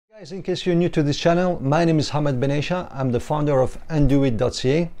Guys, in case you're new to this channel, my name is Hamad Benaisha. I'm the founder of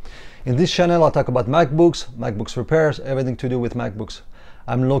Anduit.ca. In this channel, I talk about MacBooks repairs, everything to do with MacBooks.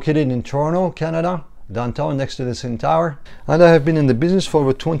 I'm located in Toronto, Canada, downtown next to the CN Tower, and I have been in the business for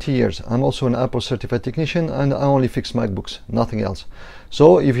over 20 years. I'm also an Apple certified technician, and I only fix MacBooks, nothing else.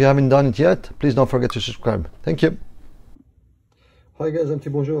 So if you haven't done it yet, please don't forget to subscribe. Thank you. Hi guys, un petit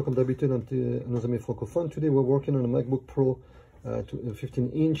bonjour, comme d'habitude à nos amis francophones. Today we're working on a MacBook Pro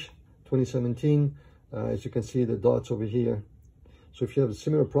 15-inch 2017. As you can see, the dots over here. So if you have a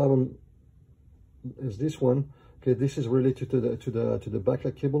similar problem as this one, okay, this is related to the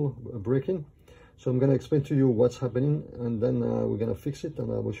backlight cable breaking. So I'm going to explain to you what's happening, and then we're going to fix it,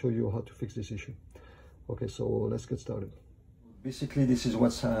 and I will show you how to fix this issue. Okay, so let's get started. Basically, this is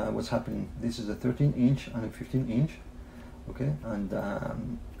what's happening. This is a 13-inch and a 15-inch. Okay, and I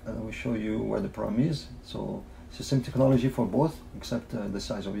will show you where the problem is. So it's the same technology for both, except the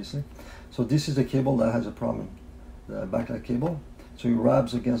size, obviously. So this is the cable that has a problem, the backlight cable. So it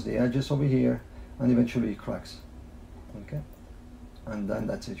rubs against the edges over here, and eventually it cracks. Okay, and then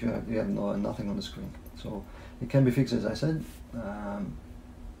that's it. You have nothing on the screen. So it can be fixed, as I said.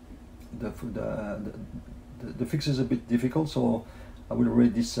 The fix is a bit difficult, so I will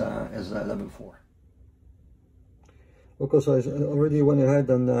rate this as level 4. Okay, so I already went ahead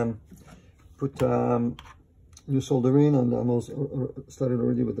and put new soldering, and I'm also started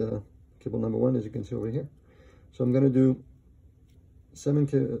already with the cable number 1, as you can see over here. So I'm going to do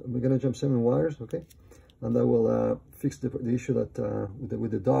we're going to jump 7 wires, okay, and I will fix the issue that with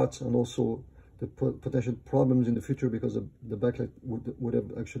the dots, and also the potential problems in the future, because the backlight would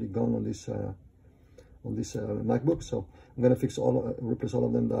have actually gone on this MacBook. So I'm going to replace all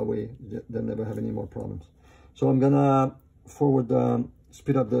of them, that way they'll never have any more problems. So I'm gonna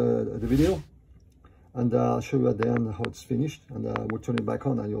speed up the video, and I'll show you at the end how it's finished, and we'll turn it back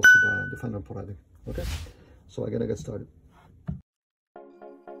on, and you'll see the final product. Okay, so I'm gonna get started.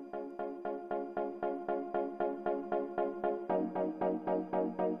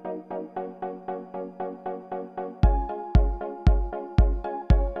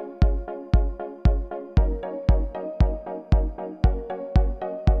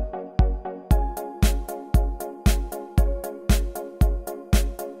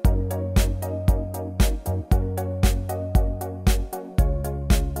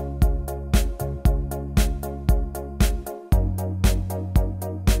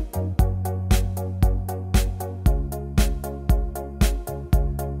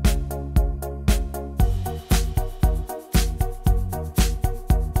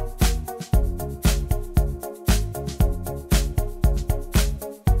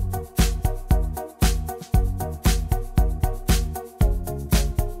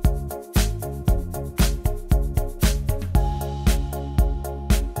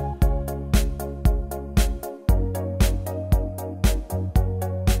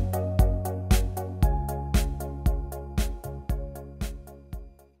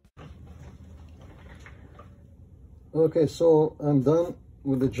 Okay, so I'm done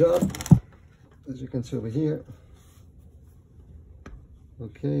with the job, as you can see over here.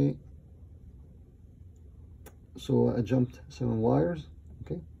 Okay, so I jumped 7 wires,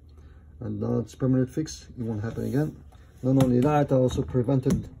 okay, and now it's permanent fix. It won't happen again. Not only that, I also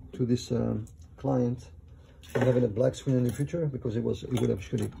prevented to this client from having a black screen in the future, because it would have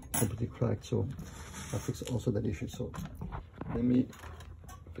actually completely cracked. So I fixed also that issue. So let me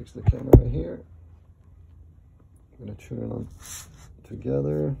fix the camera right here. I'm going to turn it on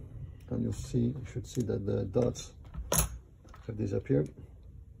together, and you should see that the dots have disappeared.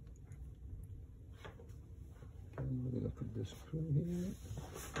 Okay, I'm going to put this screw here.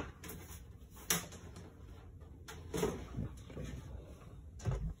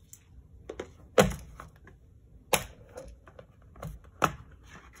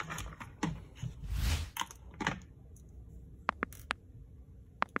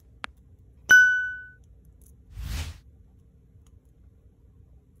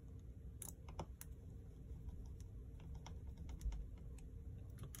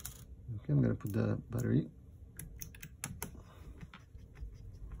 Okay, I'm going to put the battery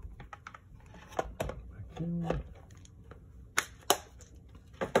back in.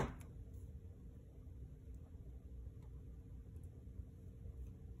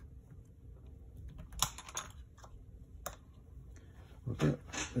 Okay,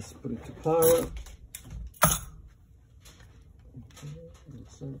 let's put it to power. Okay,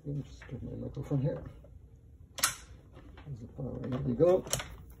 let me just get my microphone here. There's the power, here we go.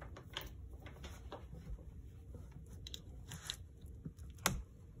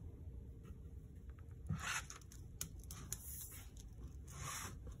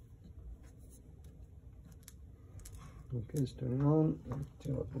 Okay, it's turning on.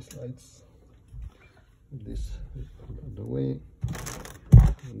 Turn off these lights. This out of the way.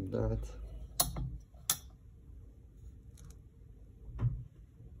 And that.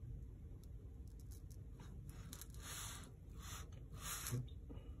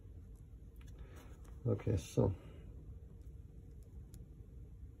 Okay, so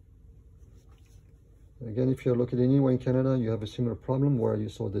again, if you're located anywhere in Canada, you have a similar problem where you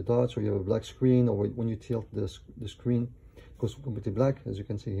saw the dots, or you have a black screen, or when you tilt the screen, it goes completely black. As you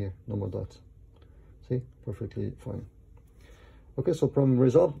can see here, no more dots. See, perfectly fine. Okay, so problem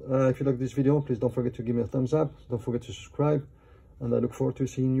resolved. If you like this video, please don't forget to give me a thumbs up. Don't forget to subscribe, and I look forward to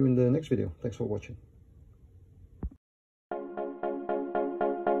seeing you in the next video. Thanks for watching.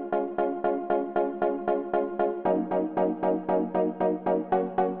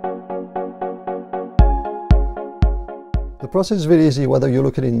 The process is very easy. Whether you're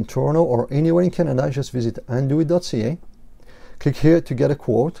located in Toronto or anywhere in Canada, just visit andoit.ca. Click here to get a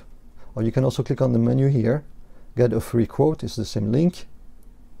quote, or you can also click on the menu here, get a free quote. It's the same link.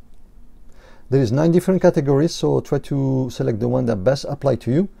 There is 9 different categories, so try to select the one that best apply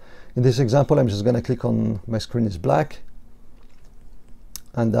to you. In this example, I'm just going to click on my screen is black,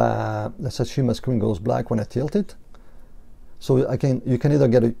 and let's assume my screen goes black when I tilt it. So you can either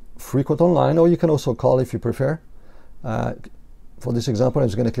get a free quote online, or you can also call if you prefer. For this example, I'm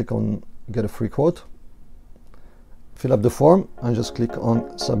just going to click on get a free quote, fill up the form, and just click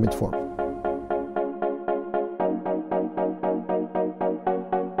on submit form.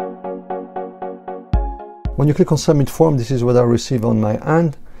 When you click on submit form, this is what I receive on my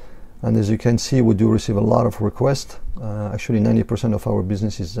end, and as you can see, we do receive a lot of requests. Actually 90% of our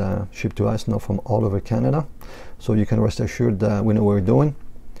business is shipped to us now from all over Canada, so you can rest assured that we know what we're doing.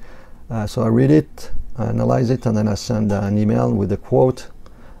 So I read it, analyze it, and then I send an email with a quote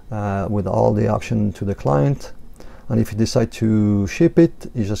with all the options to the client. And if you decide to ship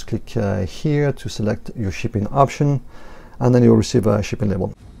it, you just click here to select your shipping option, and then you'll receive a shipping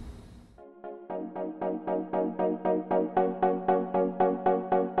label.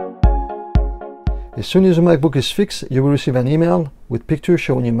 As soon as your MacBook is fixed, you will receive an email with pictures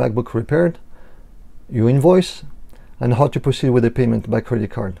showing your MacBook repaired, your invoice, and how to proceed with the payment by credit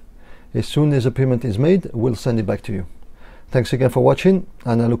card. As soon as the payment is made, we'll send it back to you. Thanks again for watching,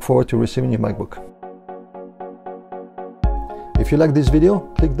 and I look forward to receiving your MacBook. If you like this video,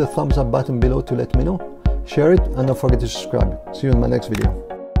 click the thumbs up button below to let me know, share it, and don't forget to subscribe. See you in my next video.